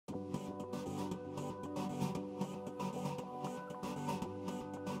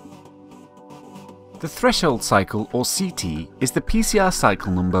The threshold cycle, or CT, is the PCR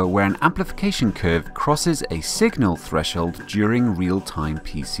cycle number where an amplification curve crosses a signal threshold during real-time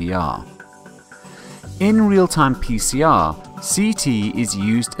PCR. In real-time PCR, CT is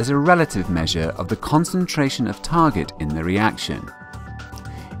used as a relative measure of the concentration of target in the reaction.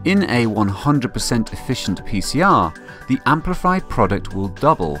 In a 100% efficient PCR, the amplified product will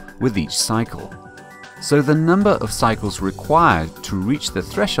double with each cycle. So the number of cycles required to reach the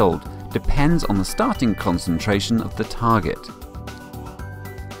threshold depends on the starting concentration of the target.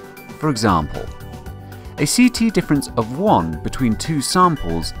 For example, a CT difference of 1 between two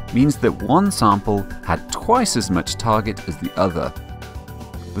samples means that one sample had twice as much target as the other.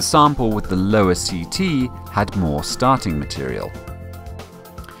 The sample with the lower CT had more starting material.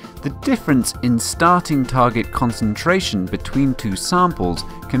 The difference in starting target concentration between two samples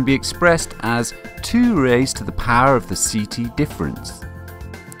can be expressed as 2 raised to the power of the CT difference.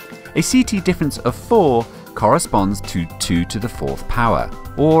 A CT difference of 4 corresponds to 2 to the 4th power,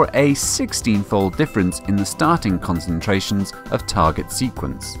 or a 16-fold difference in the starting concentrations of target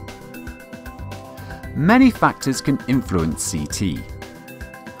sequence. Many factors can influence CT.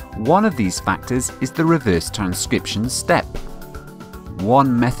 One of these factors is the reverse transcription step.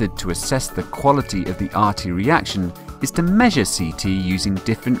 One method to assess the quality of the RT reaction is to measure CT using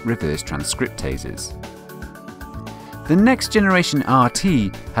different reverse transcriptases. The next generation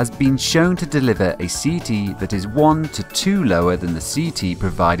RT has been shown to deliver a CT that is 1 to 2 lower than the CT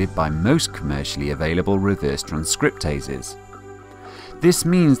provided by most commercially available reverse transcriptases. This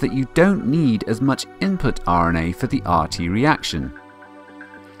means that you don't need as much input RNA for the RT reaction.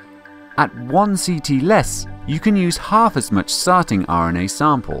 At 1 CT less, you can use half as much starting RNA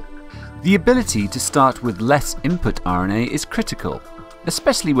sample. The ability to start with less input RNA is critical,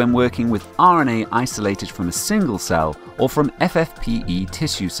 especially when working with RNA isolated from a single cell or from FFPE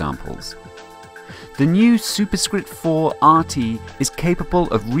tissue samples. The new SuperScript IV RT is capable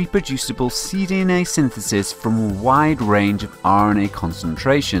of reproducible cDNA synthesis from a wide range of RNA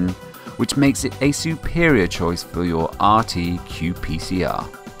concentration, which makes it a superior choice for your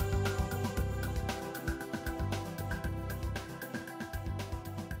RT-qPCR.